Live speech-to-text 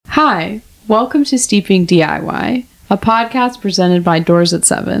Hi, welcome to Steeping DIY, a podcast presented by Doors at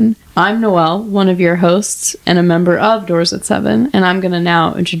 7. I'm Noelle, one of your hosts and a member of Doors at 7, and I'm going to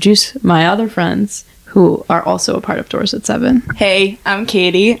now introduce my other friends who are also a part of Doors at 7. Hey, I'm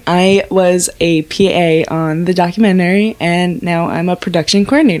Katie. I was a PA on the documentary, and now I'm a production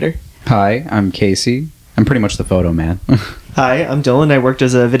coordinator. Hi, I'm Casey. I'm pretty much the photo man. Hi, I'm Dylan. I worked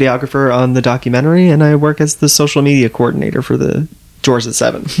as a videographer on the documentary, and I work as the social media coordinator for the Doors at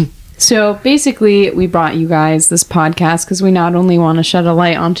 7. So basically, we brought you guys this podcast because we not only want to shed a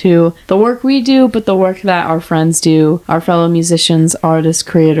light onto the work we do, but the work that our friends do, our fellow musicians, artists,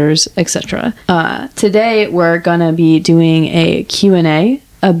 creators, etc. Today, we're going to be doing a Q&A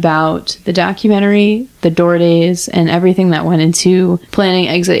about the documentary, the Door Days, and everything that went into planning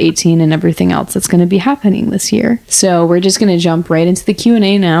Exit 18 and everything else that's going to be happening this year. So we're just going to jump right into the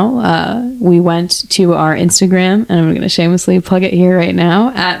Q&A now. We went to our Instagram, and I'm going to shamelessly plug it here right now,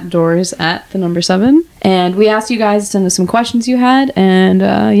 at Doors at the number 7. And we asked you guys to send us some questions you had, and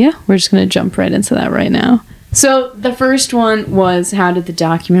we're just going to jump right into that right now. So the first one was, how did the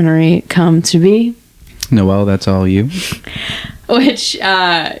documentary come to be? Noelle, that's all you. Which,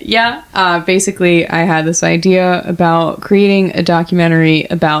 basically I had this idea about creating a documentary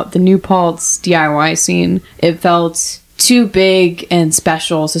about the New Paltz DIY scene. It felt too big and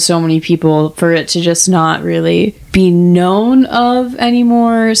special to so many people for it to just not really be known of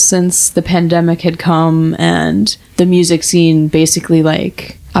anymore since the pandemic had come and the music scene basically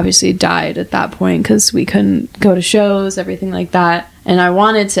obviously died at that point because we couldn't go to shows, everything like that. And I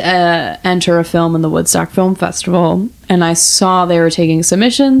wanted to enter a film in the Woodstock Film Festival, and I saw they were taking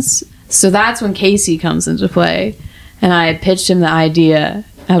submissions. So that's when Casey comes into play, and I had pitched him the idea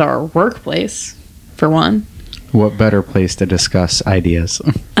at our workplace, for one. What better place to discuss ideas?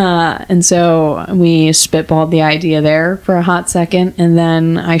 And so we spitballed the idea there for a hot second, and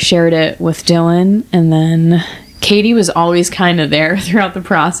then I shared it with Dylan, and then Katie was always kind of there throughout the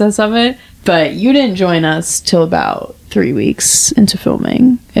process of it, but you didn't join us till about 3 weeks into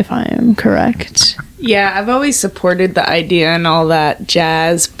filming, if I am correct. Yeah, I've always supported the idea and all that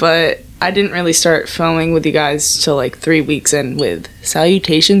jazz, but I didn't really start filming with you guys till 3 weeks in. With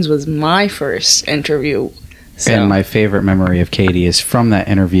Salutations was my first interview. So. And my favorite memory of Katie is from that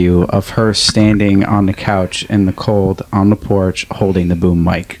interview of her standing on the couch in the cold on the porch holding the boom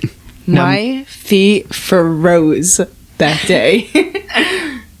mic. My feet froze that day.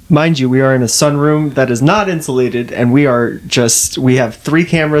 Mind you, we are in a sunroom that is not insulated, and we have 3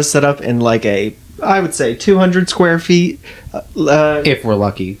 cameras set up in I would say 200 square feet. If we're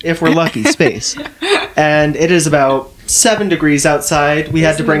lucky. If we're lucky, space. And it is about 7 degrees outside. We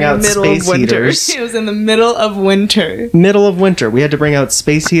had to bring out space heaters. It was in the middle of winter. Middle of winter. We had to bring out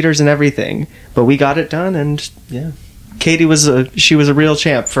space heaters and everything. But we got it done, and yeah. Katie was a real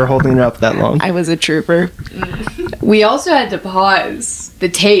champ for holding it up that long. I was a trooper. We also had to pause the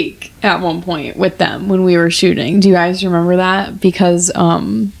take at one point with them when we were shooting. Do you guys remember that? Because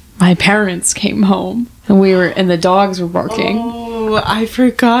my parents came home and the dogs were barking. Oh, I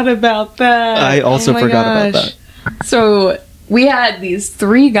forgot about that. I also forgot about that. So we had these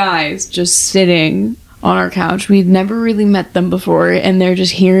 3 guys just sitting on our couch. We'd never really met them before, and they're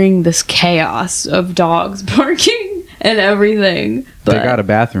just hearing this chaos of dogs barking and everything. But they got a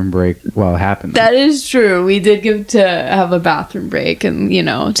bathroom break while it happened. That is true. We did give to have a bathroom break and,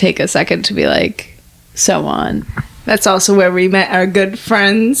 take a second to be so on. That's also where we met our good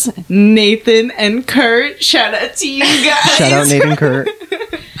friends, Nathan and Kurt. Shout out to you guys. Shout out Nathan and Kurt.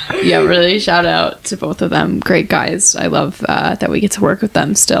 Yeah, really shout out to both of them. Great guys. I love that we get to work with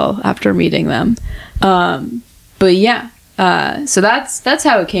them still after meeting them. But yeah, so that's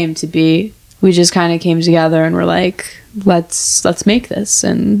how it came to be. We just kind of came together and were let's make this.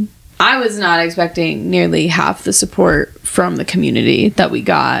 And I was not expecting nearly half the support from the community that we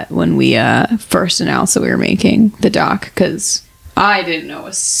got when we first announced that we were making the doc, because I didn't know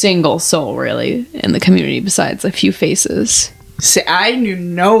a single soul really in the community besides a few faces. See, I knew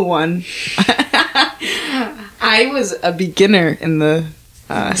no one. I was a beginner in the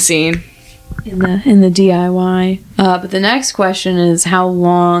scene. In the DIY. But the next question is, how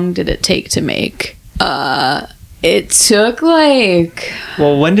long did it take to make? It took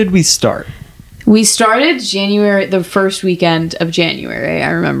Well, when did we start? We started January, the first weekend of January, I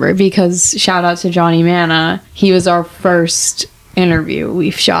remember, because shout out to Johnny Manna. He was our first interview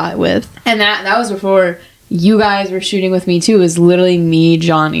we've shot with. And that was before you guys were shooting with me too. It was literally me,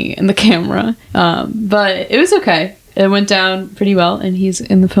 Johnny, and the camera. But it was okay. It went down pretty well, and he's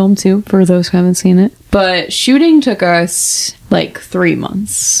in the film too, for those who haven't seen it. But shooting took us 3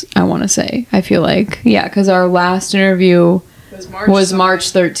 months, I want to say. I feel like. Yeah, because our last interview was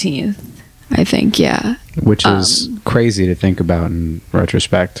March 13th. I think, yeah. Which is crazy to think about in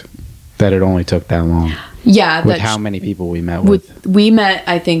retrospect, that it only took that long. Yeah. With how many people we met with. We met,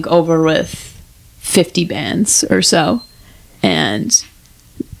 I think, over with 50 bands or so. And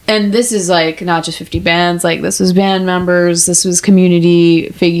this is like not just 50 bands, like this was band members, this was community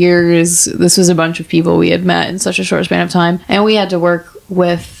figures, this was a bunch of people we had met in such a short span of time. And we had to work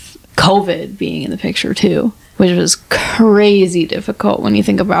with COVID being in the picture too, which was crazy difficult when you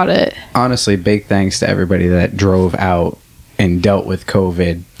think about it. Honestly, big thanks to everybody that drove out and dealt with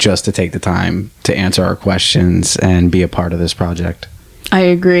COVID just to take the time to answer our questions and be a part of this project. I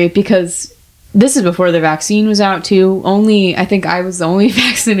agree, because this is before the vaccine was out too. I think I was the only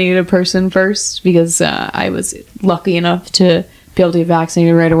vaccinated person first, because I was lucky enough to be able to get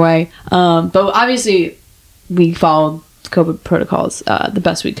vaccinated right away. But obviously we followed COVID protocols the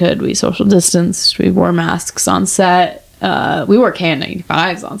best we could. We social distanced, we wore masks on set, we wore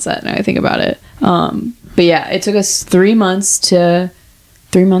KN95s on set now I think about it. But yeah, it took us 3 months to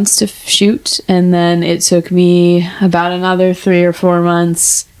shoot, and then it took me about another 3 or 4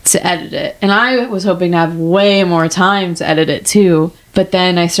 months to edit it. And I was hoping to have way more time to edit it too, but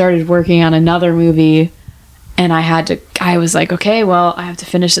then I started working on another movie, and I was like, okay, well, I have to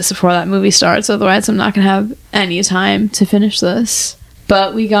finish this before that movie starts, otherwise I'm not gonna have any time to finish this.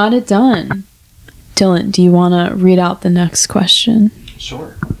 But we got it done. Dylan, do you want to read out the next question?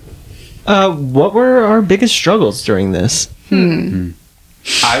 Sure. What were our biggest struggles during this?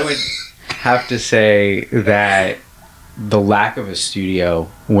 I would have to say that the lack of a studio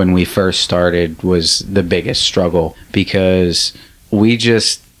when we first started was the biggest struggle, because we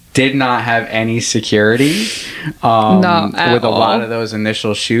just did not have any security with a lot of those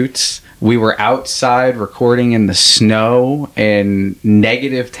initial shoots. We were outside recording in the snow and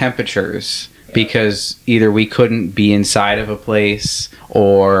negative temperatures, because either we couldn't be inside of a place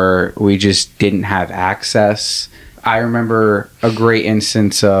or we just didn't have access. I remember a great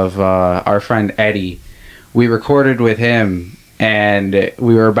instance of our friend Eddie. We recorded with him, and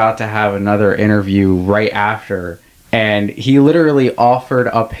we were about to have another interview right after, and he literally offered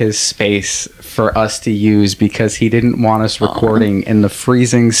up his space for us to use because he didn't want us recording in the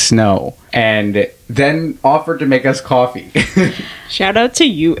freezing snow, and then offered to make us coffee. Shout out to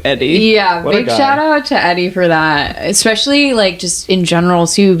you, Eddie. Yeah, big shout out to Eddie for that, especially like just in general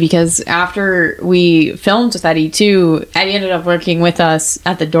too, because after we filmed with Eddie too, Eddie ended up working with us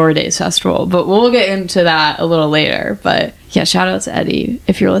at the Door Days Festival, but we'll get into that a little later. But yeah, shout out to Eddie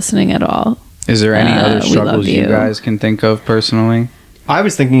if you're listening at all. Is there any other struggles you guys can think of personally? I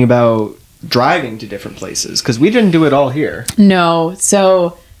was thinking about driving to different places, because we didn't do it all here. No,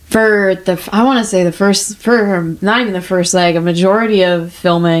 so for not even the first leg, a majority of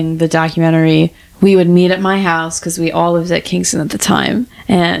filming the documentary, we would meet at my house, because we all lived at Kingston at the time,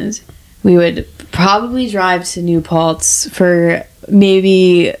 and we would probably drive to New Paltz for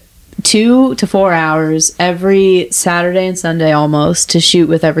maybe 2 to 4 hours every Saturday and Sunday almost to shoot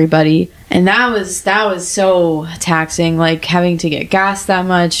with everybody. And that was so taxing, like having to get gas that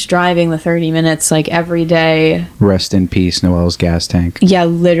much, driving the 30 minutes like every day. Rest in peace, Noel's gas tank. Yeah,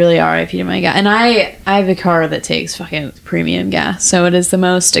 literally RIP to my gas. And I have a car that takes fucking premium gas, so it is the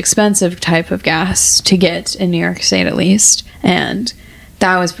most expensive type of gas to get in New York State at least. And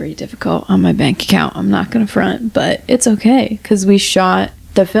that was pretty difficult on my bank account, I'm not gonna front, but it's okay because we shot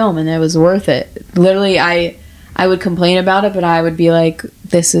the film and it was worth it. Literally, I would complain about it, but I would be like,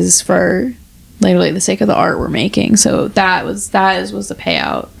 this is for literally the sake of the art we're making. So that was the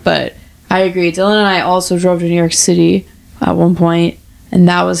payout. But I agree, Dylan and I also drove to New York City at one point, and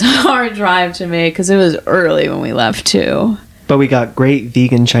that was a hard drive to make because it was early when we left too. But we got great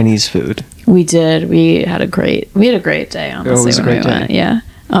vegan Chinese food. We did. We had a great day, honestly. It was a great day. Yeah.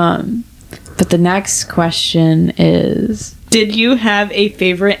 But the next question is, did you have a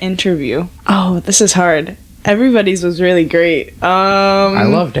favorite interview? Oh, this is hard. Everybody's was really great. I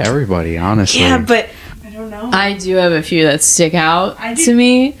loved everybody, honestly. Yeah, but I don't know. I do have a few that stick out to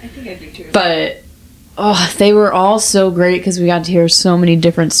me. I think I do too. But they were all so great because we got to hear so many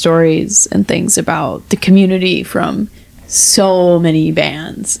different stories and things about the community from so many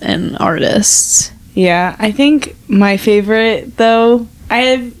bands and artists. Yeah, I think my favorite, though, I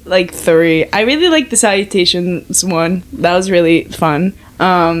have like 3. I really like the Salutations one. That was really fun.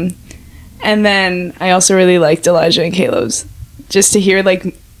 And then I also really liked Elijah and Caleb's. Just to hear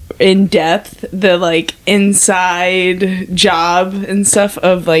like in depth the like inside job and stuff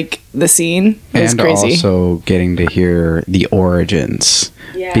of like the scene. It was crazy. And also getting to hear the origins.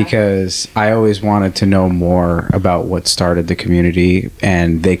 Yeah. Because I always wanted to know more about what started the community,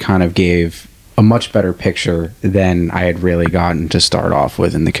 and they kind of gave a much better picture than I had really gotten to start off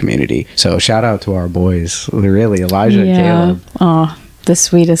with in the community. So shout out to our boys, really, Elijah and Caleb. Oh, the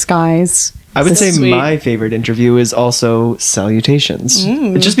sweetest guys. I would say sweet. my favorite interview is also Salutations.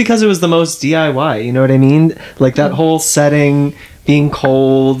 Just because it was the most DIY, you know what I mean? Like that whole setting, being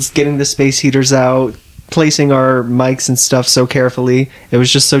cold, getting the space heaters out, placing our mics and stuff so carefully. It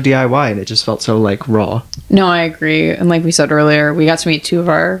was just so DIY and it just felt so like raw. No, I agree. And like we said earlier, we got to meet two of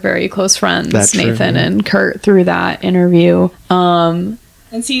our very close friends, That's true, Nathan yeah. and Kurt, through that interview.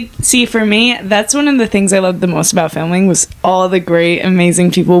 And see, for me, that's one of the things I loved the most about filming was all the great,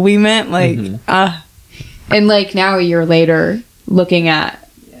 amazing people we met. Like, And like now a year later, looking at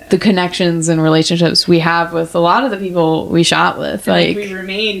the connections and relationships we have with a lot of the people we shot with, like we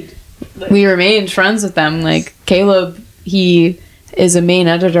remained. we remained friends with them. Like Caleb, he is a main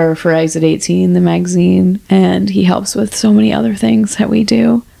editor for Exit 18, the magazine, and he helps with so many other things that we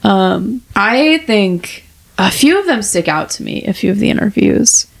do. I think a few of them stick out to me, a few of the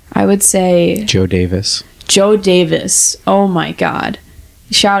interviews. I would say Joe Davis, Joe Davis. Oh my God.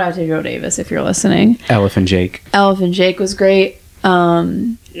 Shout out to Joe Davis if you're listening. Elephant Jake. Elephant Jake was great.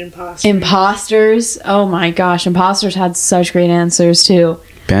 Imposters. Oh my gosh. Imposters had such great answers too.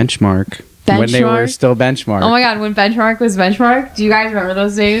 Benchmark. When they were Benchmark? still Benchmark. Oh my God. When Benchmark was Benchmark, do you guys remember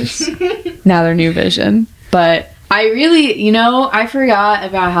those days? Now they're New Vision. But I really, I forgot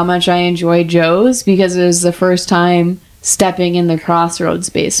about how much I enjoyed Joe's because it was the first time stepping in the Crossroads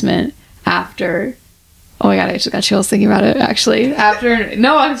basement after. Oh my God, I just got chills thinking about it, actually.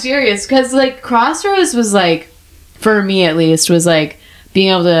 No, I'm serious. Because, like, Crossroads was, like, for me at least, was, like, being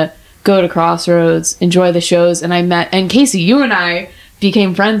able to go to Crossroads, enjoy the shows. And Casey, you and I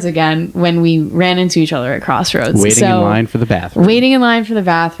became friends again when we ran into each other at Crossroads. Waiting in line for the bathroom. Waiting in line for the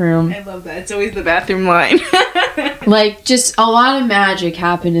bathroom. I love that. It's always the bathroom line. Like, just a lot of magic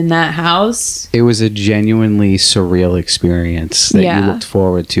happened in that house. It was a genuinely surreal experience that Yeah. you looked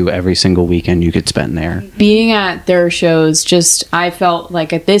forward to every single weekend you could spend there. Being at their shows, I felt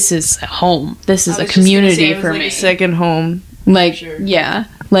like this is home. This is a community for me. A second home. Like, Sure. yeah.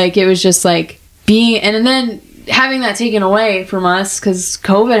 Like, it was just like being, and then having that taken away from us because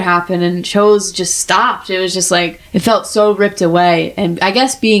COVID happened and shows just stopped. It was just like, it felt so ripped away. And I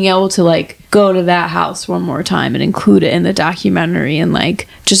guess being able to like go to that house one more time and include it in the documentary and like,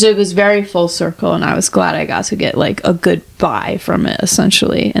 just it was very full circle. And I was glad I got to get like a goodbye from it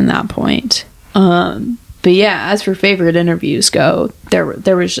essentially in that point. But yeah, as for favorite interviews go,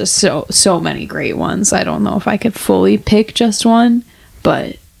 there was just so many great ones. I don't know if I could fully pick just one,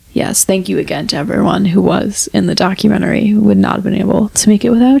 but yes, thank you again to everyone who was in the documentary who would not have been able to make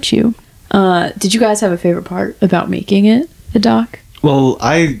it without you. Did you guys have a favorite part about making it, the doc? Well,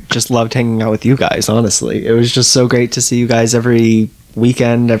 I just loved hanging out with you guys, honestly. It was just so great to see you guys every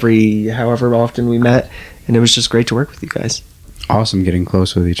weekend, every however often we met, and it was just great to work with you guys. Awesome getting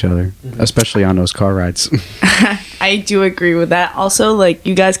close with each other, especially on those car rides. I do agree with that. Also, like,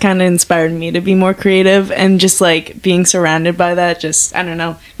 you guys kind of inspired me to be more creative, and just, like, being surrounded by that just, I don't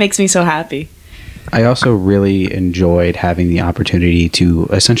know, makes me so happy. I also really enjoyed having the opportunity to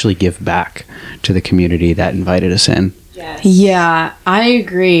essentially give back to the community that invited us in. Yes. Yeah, I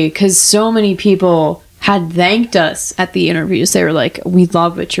agree, because so many people had thanked us at the interviews. They were like, we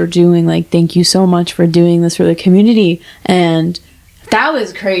love what you're doing. Like, thank you so much for doing this for the community. And that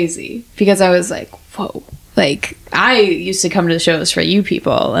was crazy because I was like, whoa. Like, I used to come to the shows for you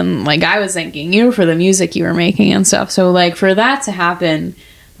people. And, like, I was thanking you for the music you were making and stuff. So, like, for that to happen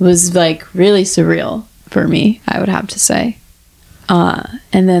was, like, really surreal for me, I would have to say. And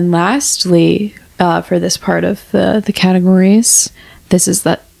then lastly, for this part of the categories, this is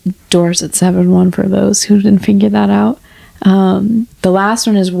that Doors at 7-1 for those who didn't figure that out. The last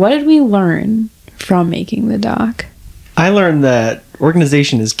one is, what did we learn from making the doc? I learned that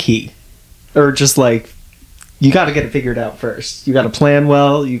organization is key. Or just like, you got to get it figured out first. You got to plan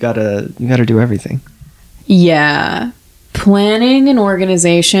well. You got to do everything. Yeah. Planning and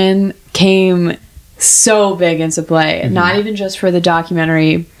organization came so big into play. Not even just for the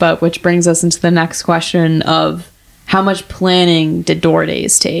documentary, but which brings us into the next question of how much planning did Door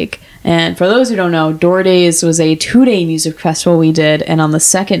Days take? And for those who don't know, Door Days was a 2-day music festival we did. And on the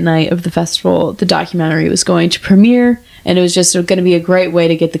second night of the festival, the documentary was going to premiere. And it was just going to be a great way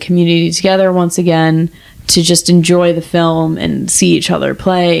to get the community together once again, to just enjoy the film and see each other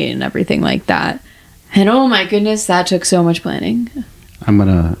play and everything like that. And oh my goodness, that took so much planning. I'm going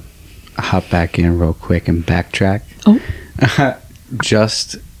to hop back in real quick and backtrack. Oh.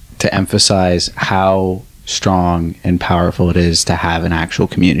 Just to emphasize how strong and powerful it is to have an actual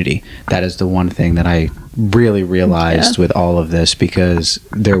community. That is the one thing that I really realized with all of this, because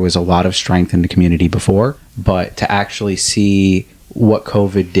there was a lot of strength in the community before, but to actually see what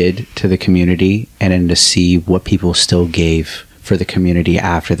COVID did to the community, and then to see what people still gave for the community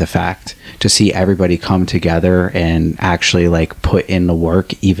after the fact, to see everybody come together and actually like put in the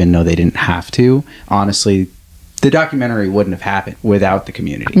work even though they didn't have to. Honestly, the documentary wouldn't have happened without the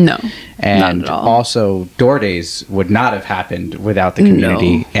community. No, and not at all. Also Door Days would not have happened without the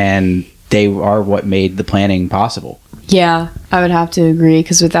community. No. And they are what made the planning possible. Yeah, I would have to agree,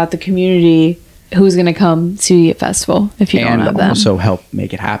 because without the community, who's going to come to a festival if you don't have And them? also help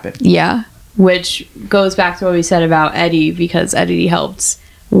make it happen. Yeah, which goes back to what we said about Eddie, because Eddie helped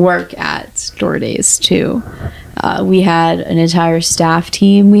work at Door Days too. We had an entire staff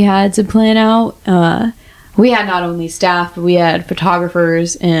team we had to plan out. We had not only staff, but we had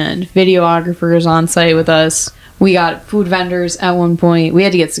photographers and videographers on site with us. We got food vendors at one point. We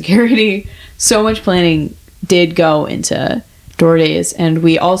had to get security. So much planning did go into Door Days, and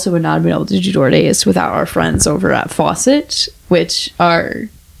we also would not have been able to do Door Days without our friends over at Fawcett, which are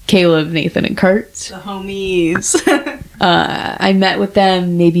Caleb, Nathan, and Kurt. The homies. I met with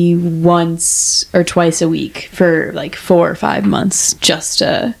them maybe once or twice a week for like 4 or 5 months just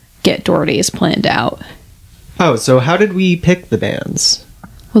to get Door Days planned out. Oh, so how did we pick the bands?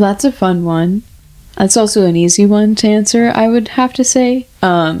 Well, that's a fun one. That's also an easy one to answer, I would have to say.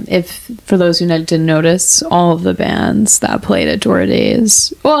 If, for those who didn't notice, all of the bands that played at Door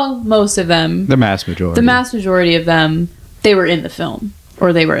Days, well, most of them, The mass majority. the mass majority of them, they were in the film,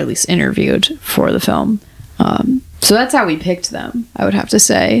 or they were at least interviewed for the film. So that's how we picked them, I would have to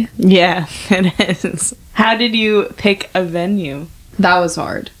say. Yeah, it is. How did you pick a venue? That was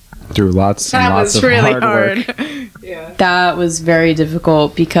hard. Through lots and That lots was of really hard hard. work. Yeah. That was very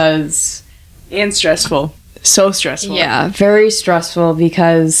difficult because... And stressful. So stressful. Yeah, very stressful,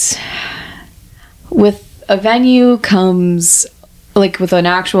 because with a venue comes, like with an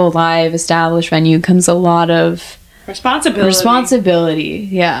actual live established venue, comes a lot of responsibility.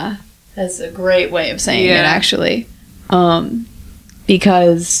 Yeah, that's a great way of saying it, actually.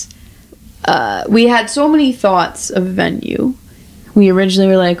 Because we had so many thoughts of a venue. We originally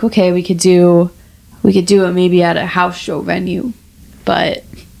were like, okay, we could do it maybe at a house show venue, but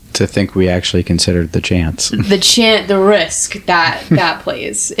To think we actually considered the chance. the risk that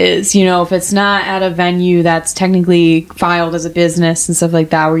plays is, you know, if it's not at a venue that's technically filed as a business and stuff like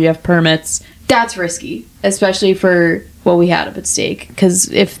that, where you have permits, that's risky, especially for what we had up at stake. Because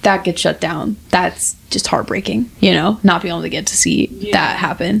if that gets shut down, that's just heartbreaking, you know, not being able to get to see that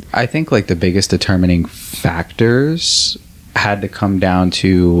happen. I think like the biggest determining factors had to come down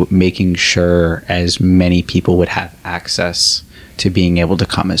to making sure as many people would have access to being able to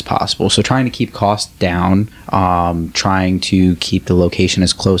come as possible. So trying to keep costs down, trying to keep the location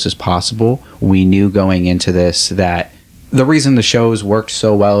as close as possible. We knew going into this that the reason the shows worked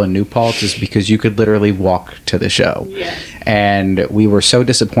so well in New Paltz is because you could literally walk to the show. Yeah. And we were so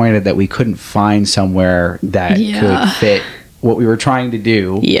disappointed that we couldn't find somewhere that could fit what we were trying to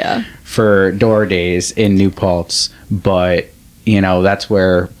do Yeah. for Door Days in New Paltz. But, you know, that's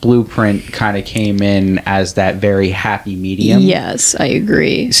where Blueprint kind of came in as that very happy medium. Yes, I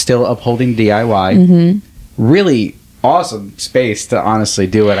agree. Still upholding DIY. Really awesome space to honestly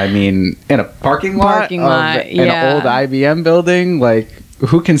do it. I mean, in a parking lot, An old IBM building, like,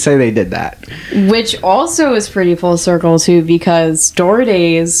 who can say they did that? Which also is pretty full circle too, because Door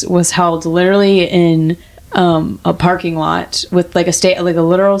Days was held literally in a parking lot with like a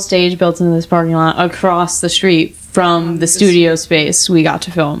literal stage built into this parking lot across the street from the studio space we got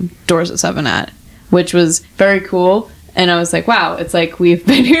to film Doors at 7 at, which was very cool. And I was like, wow, it's like we've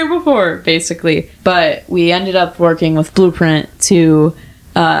been here before, basically. But we ended up working with Blueprint to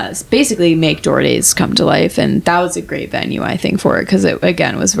basically make Door Days come to life. And that was a great venue, I think, for it. Because it,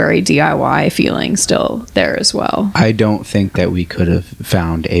 again, was very DIY feeling still there as well. I don't think that we could have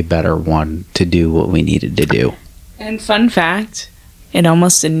found a better one to do what we needed to do. And fun fact, it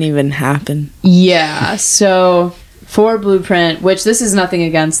almost didn't even happen. Yeah, so for Blueprint, which this is nothing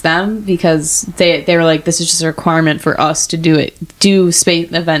against them, because they were like, this is just a requirement for us to do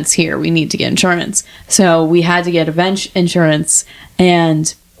space events here. We need to get insurance. So we had to get event insurance,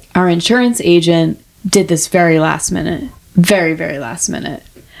 and our insurance agent did this very last minute. Very, very last minute.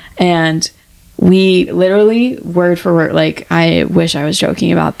 And we literally, word for word, like, I wish I was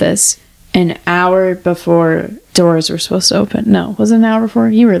joking about this, an hour before doors were supposed to open. No, was it an hour before?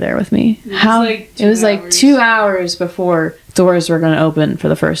 You were there with me. It was like 2 hours before doors were going to open for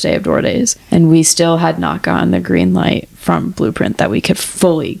the first day of Door Days, and we still had not gotten the green light from Blueprint that we could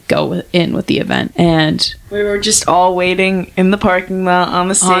fully go in with the event. And we were just all waiting in the parking lot on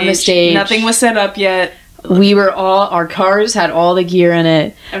the stage. On the stage. Nothing was set up yet. we were all, our cars had all the gear in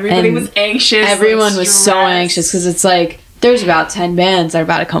it. Everybody and was anxious. Everyone like, was so stressed. anxious because it's like, there's about 10 bands that are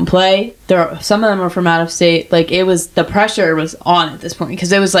about to come play. Some of them are from out of state. Like, the pressure was on at this point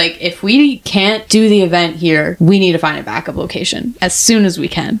because it was like, if we can't do the event here, we need to find a backup location as soon as we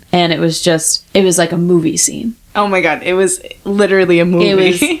can. And it was like a movie scene. Oh my god, it was literally a movie.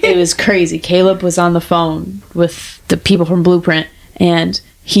 It was crazy. Caleb was on the phone with the people from Blueprint, and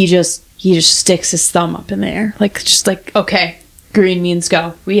he just sticks his thumb up in the air, okay, green means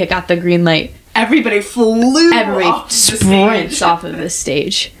go. We got the green light. Everybody flew. Everybody off the sprints stage. off of the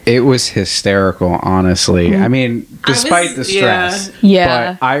stage. It was hysterical, honestly. I mean, despite the stress.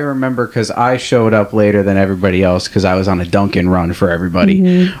 Yeah. But I remember because I showed up later than everybody else because I was on a Dunkin' run for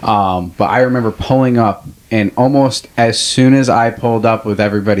everybody. But I remember pulling up, and almost as soon as I pulled up with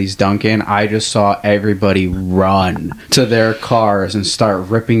everybody's Dunkin', I just saw everybody run to their cars and start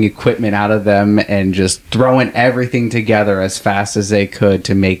ripping equipment out of them and just throwing everything together as fast as they could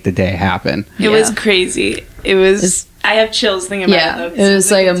to make the day happen. It was crazy. It was. I have chills thinking about it. Though, 'cause it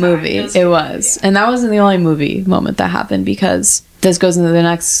was like a good movie. time. It was. And that wasn't the only movie moment that happened, because this goes into the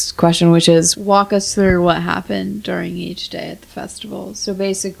next question, which is walk us through what happened during each day at the festival. So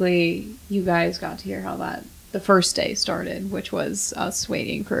basically, you guys got to hear how the first day started, which was us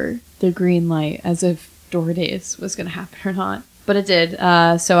waiting for the green light as if Door Days was going to happen or not. But it did.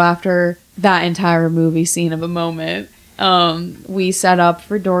 So after that entire movie scene of a moment, we set up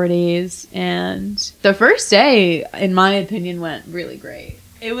for Door Days, and the first day, in my opinion, went really great.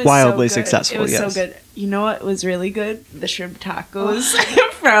 It was Wildly so good. successful, It was yes. so good. You know what was really good? The shrimp tacos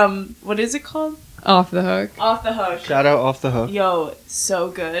from, what is it called? Off the Hook. Off the Hook. Shout out Off the Hook. Yo, so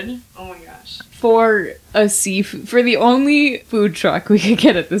good. Oh my gosh. For the only food truck we could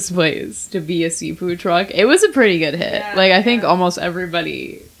get at this place to be a seafood truck, it was a pretty good hit. Yeah, I think almost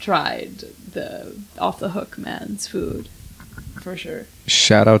everybody tried the Off the Hook man's food. For sure.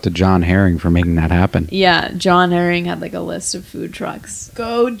 Shout out to John Herring for making that happen. Yeah, John Herring had a list of food trucks.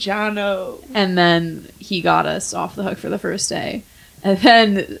 Go, Jono. And then he got us Off the Hook for the first day. And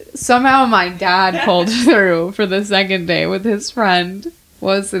then somehow my dad pulled through for the second day with his friend.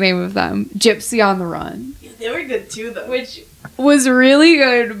 What was the name of them? Gypsy on the Run. Yeah, they were good too, though. Which was really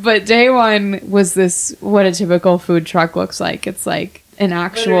good, but day one was what a typical food truck looks like. It's like an Literally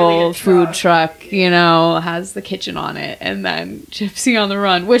actual a food truck. truck, has the kitchen on it. And then Gypsy on the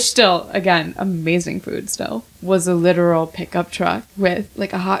Run, which still, again, amazing food still, was a literal pickup truck with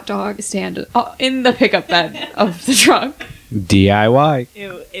a hot dog stand in the pickup bed of the truck. DIY.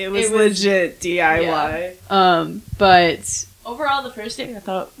 It was legit DIY. But Overall, the first day I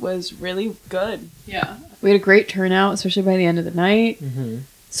thought was really good. yeah, we had a great turnout, especially by the end of the night.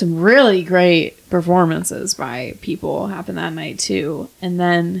 Some really great performances by people happened that night too. And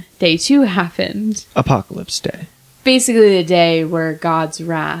then day 2 happened. Apocalypse Day. Basically the day where God's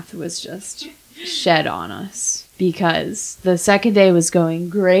wrath was just shed on us. Because the second day was going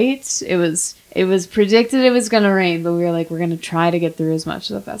great. It was predicted it was going to rain, but we were we're going to try to get through as much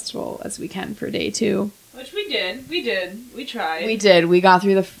of the festival as we can for day 2. Which we did. We tried. We did. We got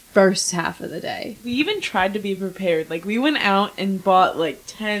through the first half of the day. We even tried to be prepared. We went out and bought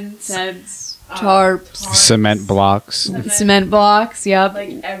tents, Tarps. Cement blocks. Cement blocks, yep.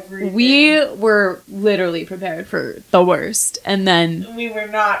 Everything. We were literally prepared for the worst, and then We were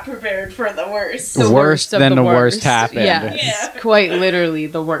not prepared for the worst. the Worst of than the worst worst happened. Yes, Yeah. quite literally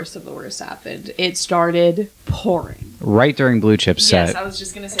the worst of the worst happened. It started pouring. Right during Blue Chip's set. Yes, I was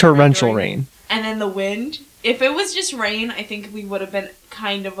just gonna say Torrential during- rain. And then the wind. If it was just rain, I think we would have been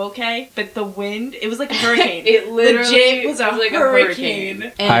kind of okay. But the wind, it was like a hurricane. It literally Legit was a like hurricane. a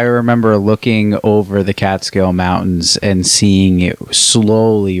hurricane. I remember looking over the Catskill Mountains and seeing it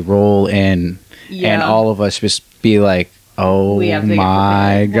slowly roll in, and all of us just be like, "Oh We have to get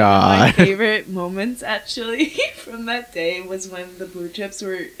my prepared." One of my god!" favorite moments, actually, from that day was when the Blue Chips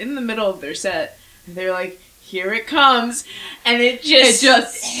were in the middle of their set. And they're like, "Here it comes," and it just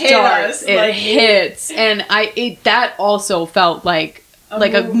hit starts. us. It hits, and that also felt like a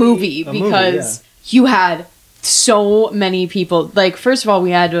movie A movie, because you had so many people. First of all,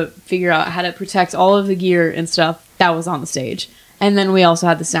 we had to figure out how to protect all of the gear and stuff that was on the stage, and then we also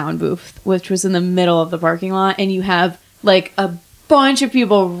had the sound booth, which was in the middle of the parking lot, and you have a bunch of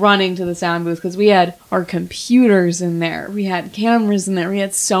people running to the sound booth because we had our computers in there, we had cameras in there, we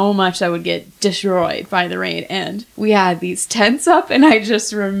had so much that would get destroyed by the rain, and we had these tents up, and I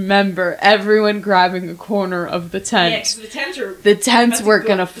just remember everyone grabbing a corner of the tent. Yeah, 'cause The tents were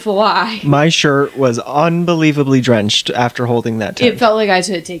gonna fly. My shirt was unbelievably drenched after holding that tent. It felt like I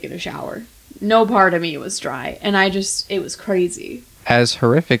had taken a shower. No part of me was dry, and it was crazy. as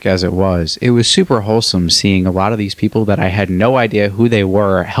horrific as it was super wholesome seeing a lot of these people that I had no idea who they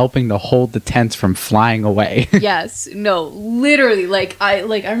were helping to hold the tents from flying away. Yes, no, literally, I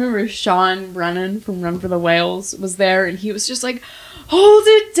remember Sean Brennan from Run for the Whales was there, and he was just like, hold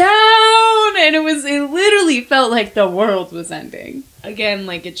it down, and it literally felt like the world was ending. Again,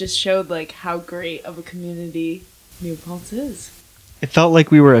 it just showed how great of a community New Paltz is. It felt like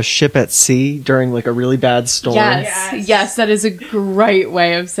we were a ship at sea during a really bad storm. Yes, that is a great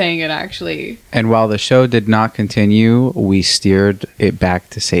way of saying it, actually. And while the show did not continue, we steered it back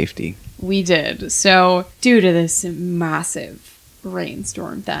to safety. We did. So, due to this massive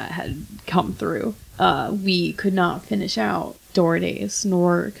rainstorm that had come through, we could not finish out Door Days,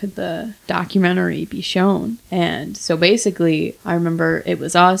 nor could the documentary be shown. And so basically, I remember it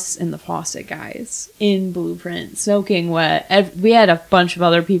was us and the Fawcett guys in Blueprint, soaking wet. We had a bunch of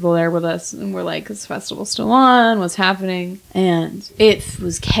other people there with us, and we're like, is the festival still on? What's happening? And it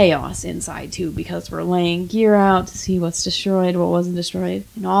was chaos inside, too, because we're laying gear out to see what's destroyed, what wasn't destroyed.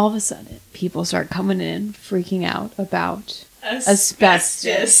 And all of a sudden, people start coming in, freaking out about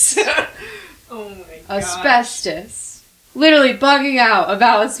asbestos. Oh my god. Asbestos. Literally bugging out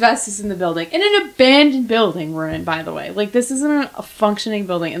about asbestos in the building. In an abandoned building we're in, by the way. This isn't a functioning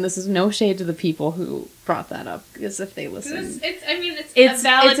building, and this is no shade to the people who brought that up, as if they listen. It's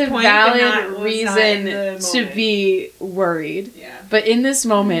a valid reason to be worried. Yeah. But in this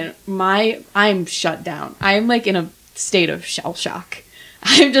moment, I'm shut down. I'm in a state of shell shock.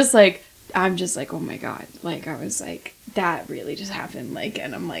 I'm just like, oh my god. I was like, that really just happened.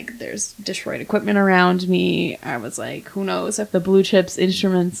 And I'm like, there's destroyed equipment around me. I was like, who knows if the Blue Chips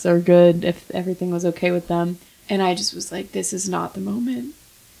instruments are good, if everything was okay with them. And I just was like, this is not the moment.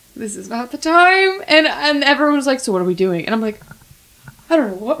 This is not the time. And everyone was like, so what are we doing? And I'm like, I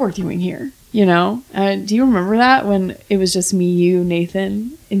don't know what we're doing here. And do you remember that when it was just me, you,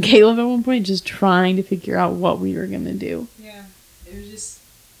 Nathan, and Caleb at one point just trying to figure out what we were going to do? Yeah.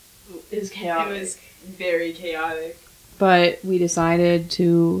 It was chaotic. It was very chaotic. But we decided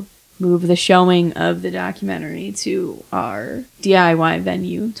to move the showing of the documentary to our DIY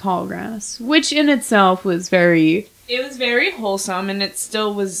venue, Tallgrass, which in itself was very... It was very wholesome, and it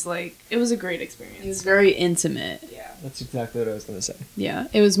still was, it was a great experience. It was very intimate. Yeah. That's exactly what I was going to say. Yeah,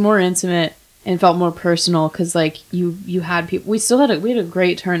 it was more intimate and felt more personal, because, you had people... We had a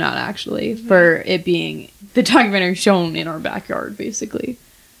great turnout, actually, for it being the documentary shown in our backyard, basically.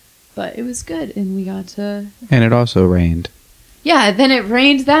 But it was good, and we got to... And it also rained. Yeah, then it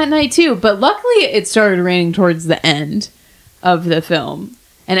rained that night, too. But luckily, it started raining towards the end of the film.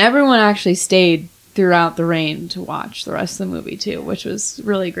 And everyone actually stayed throughout the rain to watch the rest of the movie, too, which was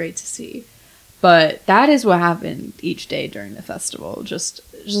really great to see. But that is what happened each day during the festival. Just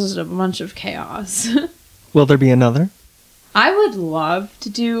a bunch of chaos. Will there be another? I would love to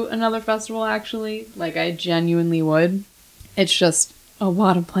do another festival, actually. I genuinely would. It's just... a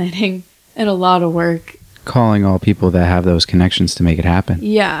lot of planning and a lot of work. Calling all people that have those connections to make it happen.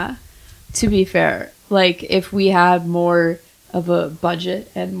 Yeah, to be fair. If we had more of a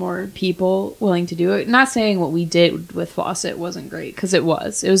budget and more people willing to do it. Not saying what we did with Fawcett wasn't great, because it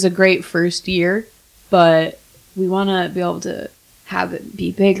was. It was a great first year, but we want to be able to have it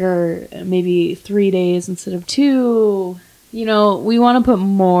be bigger, maybe 3 days instead of 2. We want to put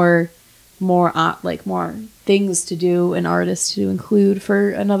more things to do and artists to include for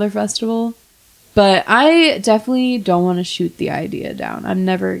another festival. But I definitely don't want to shoot the idea down. I'm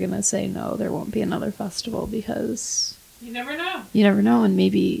never going to say no, there won't be another festival, because... You never know. You never know, and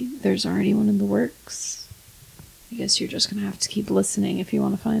maybe there's already one in the works. I guess you're just going to have to keep listening if you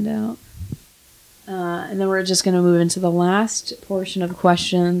want to find out. And then we're just going to move into the last portion of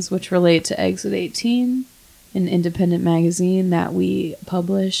questions, which relate to Exit 18, an independent magazine that we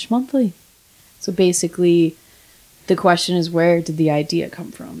publish monthly. So basically, the question is, where did the idea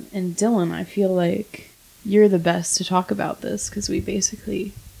come from? And Dylan, I feel like you're the best to talk about this, because we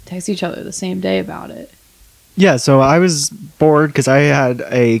basically text each other the same day about it. Yeah, so I was bored because I had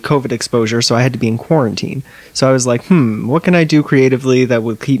a COVID exposure, so I had to be in quarantine. So I was like, what can I do creatively that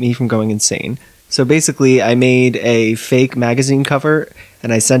would keep me from going insane? So basically, I made a fake magazine cover,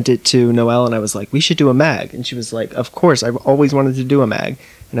 and I sent it to Noelle, and I was like, we should do a mag. And she was like, of course, I've always wanted to do a mag.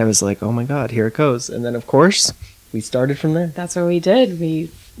 And I was like, oh my god, here it goes. And then, of course, we started from there. That's what we did. We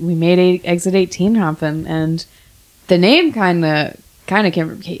made Exit 18 happen, and the name kind of came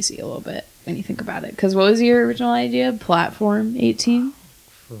from Casey a little bit when you think about it. Because what was your original idea? Platform 18?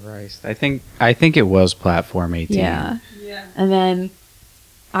 Christ, I think it was Platform 18. Yeah. And then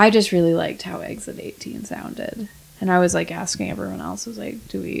I just really liked how Exit 18 sounded, and I was asking everyone else, I was like,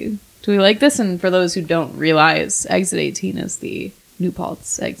 do we like this? And for those who don't realize, Exit 18 is the New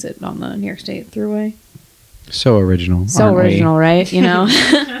Paltz exit on the New York State Thruway. So original. So aren't we? original, right? You know?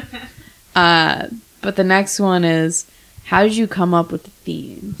 But the next one is, how did you come up with the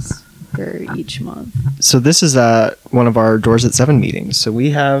themes for each month? So this is one of our Doors at 7 meetings. So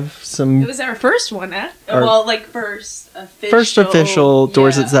we have some It was our first one, eh? Our- Well, like first official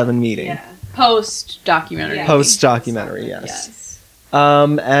Doors yeah. at 7 meeting. Yeah. Post documentary. Yeah. Post documentary, yes. Yes.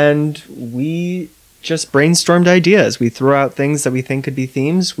 And we just brainstormed ideas. We threw out things that we think could be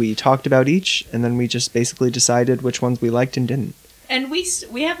themes. We talked about each, and then we just basically decided which ones we liked and didn't. And we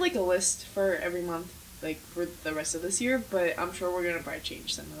have like a list for every month, like for the rest of this year, but I'm sure we're gonna probably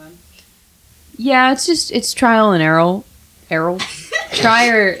change some of them. Yeah, it's trial and error.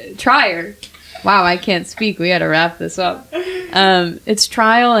 Trier. Wow, I can't speak. We got to wrap this up. It's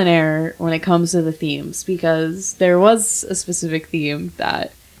trial and error when it comes to the themes, because there was a specific theme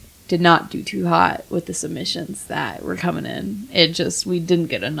that did not do too hot with the submissions that were coming in. We didn't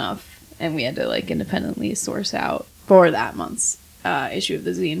get enough, and we had to like independently source out for that month's issue of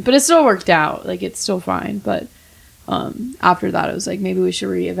the zine. But it still worked out. Like, it's still fine. But after that, I was like, maybe we should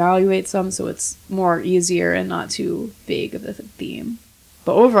reevaluate some so it's more easier and not too big of a theme.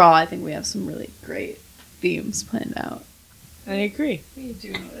 But overall, I think we have some really great themes planned out. I agree. What are you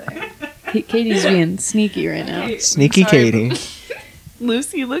doing over there? Katie's being sneaky right now. Sneaky Sorry, Katie.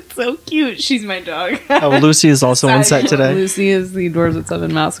 Lucy looked so cute. She's my dog. Oh, Lucy is also on set today. Lucy is the Doors at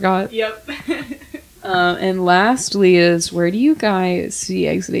 7 mascot. Yep. And lastly is, where do you guys see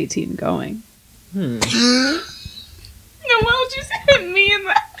Exit 18 going? Noel just hit me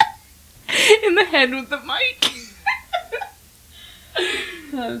in the head with the mic.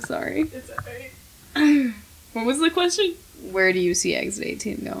 I'm sorry. It's alright. What was the question? Where do you see Exit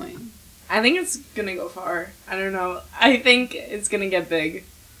 18 going? I think it's gonna go far. I don't know. I think it's gonna get big,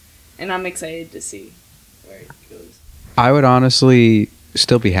 and I'm excited to see where it goes. I would honestly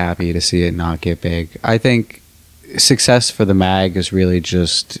still be happy to see it not get big. I think success for the mag is really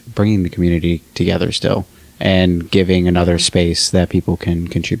just bringing the community together still and giving another space that people can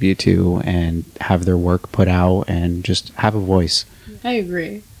contribute to and have their work put out and just have a voice. I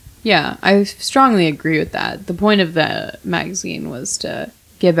agree. Yeah, I strongly agree with that. The point of the magazine was to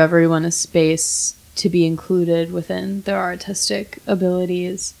give everyone a space to be included within their artistic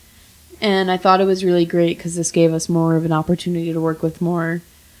abilities. And I thought it was really great because this gave us more of an opportunity to work with more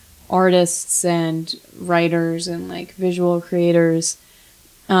artists and writers and like visual creators,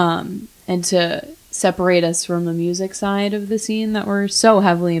 and to separate us from the music side of the scene that we're so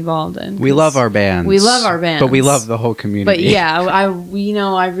heavily involved in. We love our bands. We love our bands. But we love the whole community. But yeah, I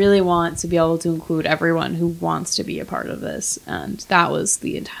really want to be able to include everyone who wants to be a part of this. And that was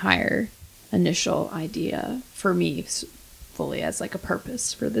the entire initial idea for me, fully as like a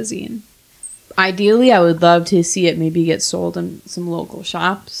purpose for the zine. Ideally, I would love to see it maybe get sold in some local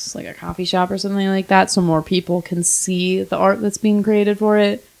shops, like a coffee shop or something like that, so more people can see the art that's being created for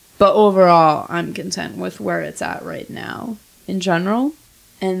it. But overall, I'm content with where it's at right now in general.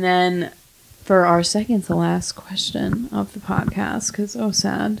 And then for our second to last question of the podcast, because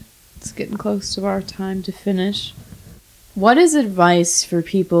sad, it's getting close to our time to finish. What is advice for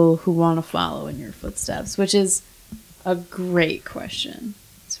people who want to follow in your footsteps? Which is a great question.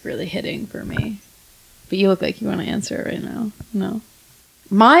 It's really hitting for me. But you look like you want to answer it right now. No.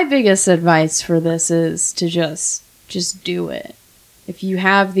 My biggest advice for this is to just do it. If you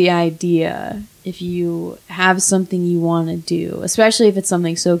have the idea, if you have something you want to do, especially if it's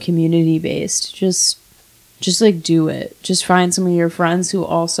something so community-based, just like do it. Just find some of your friends who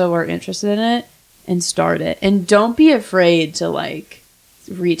also are interested in it and start it. And don't be afraid to like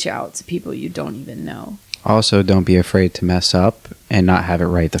reach out to people you don't even know. Also, don't be afraid to mess up and not have it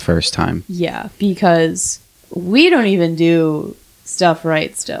right the first time. Yeah, because we don't even do stuff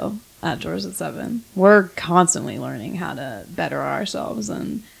right still at Doors at 7. We're constantly learning how to better ourselves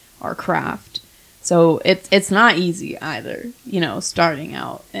and our craft. So it's not easy either, starting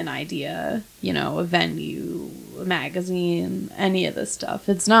out an idea, a venue, a magazine, any of this stuff.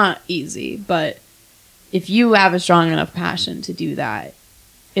 It's not easy, but if you have a strong enough passion to do that,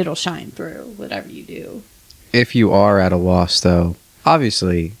 it'll shine through whatever you do. If you are at a loss, though,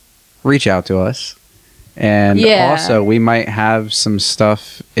 obviously, reach out to us. And also, we might have some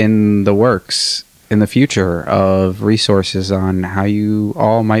stuff in the works in the future of resources on how you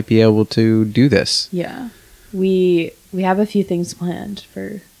all might be able to do this. Yeah. We have a few things planned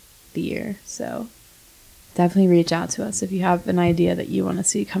for the year, so definitely reach out to us if you have an idea that you want to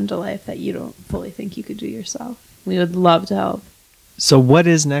see come to life that you don't fully think you could do yourself. We would love to help. So what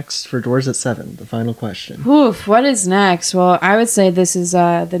is next for Doors at 7? The final question. Oof, what is next? Well, I would say this is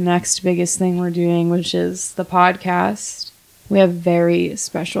the next biggest thing we're doing, which is the podcast. we have very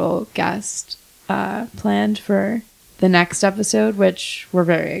special guest planned for the next episode, which we're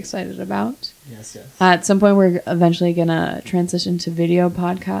very excited about. Yes. At some point, we're eventually going to transition to video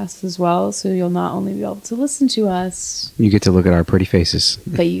podcasts as well. So you'll not only be able to listen to us, You get to look at our pretty faces.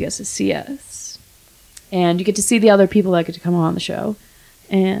 but you get to see us. And you get to see the other people that get to come on the show.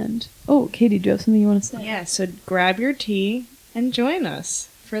 And, oh, Katie, do you have something you want to say? Yeah, so grab your tea and join us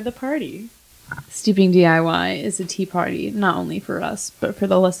for the party. Steeping DIY is a tea party, not only for us, but for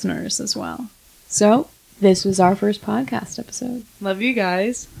the listeners as well. So, this was our first podcast episode. Love you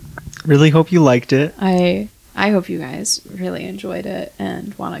guys. Really hope you liked it. I hope you guys really enjoyed it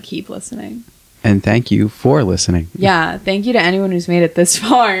and want to keep listening. And thank you for listening. Yeah, thank you to anyone who's made it this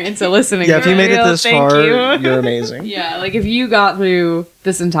far into listening. Yeah, if you made it real, this thank far, you. you're amazing. Yeah, like if you got through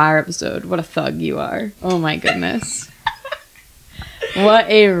this entire episode, what a thug you are. Oh my goodness. What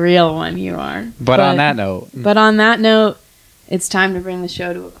a real one you are. But on that note, But on that note, it's time to bring the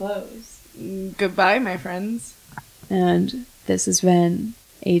show to a close. Goodbye, my friends. And this has been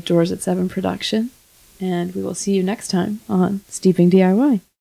 8 Doors at 7 production. And we will see you next time on Steeping DIY.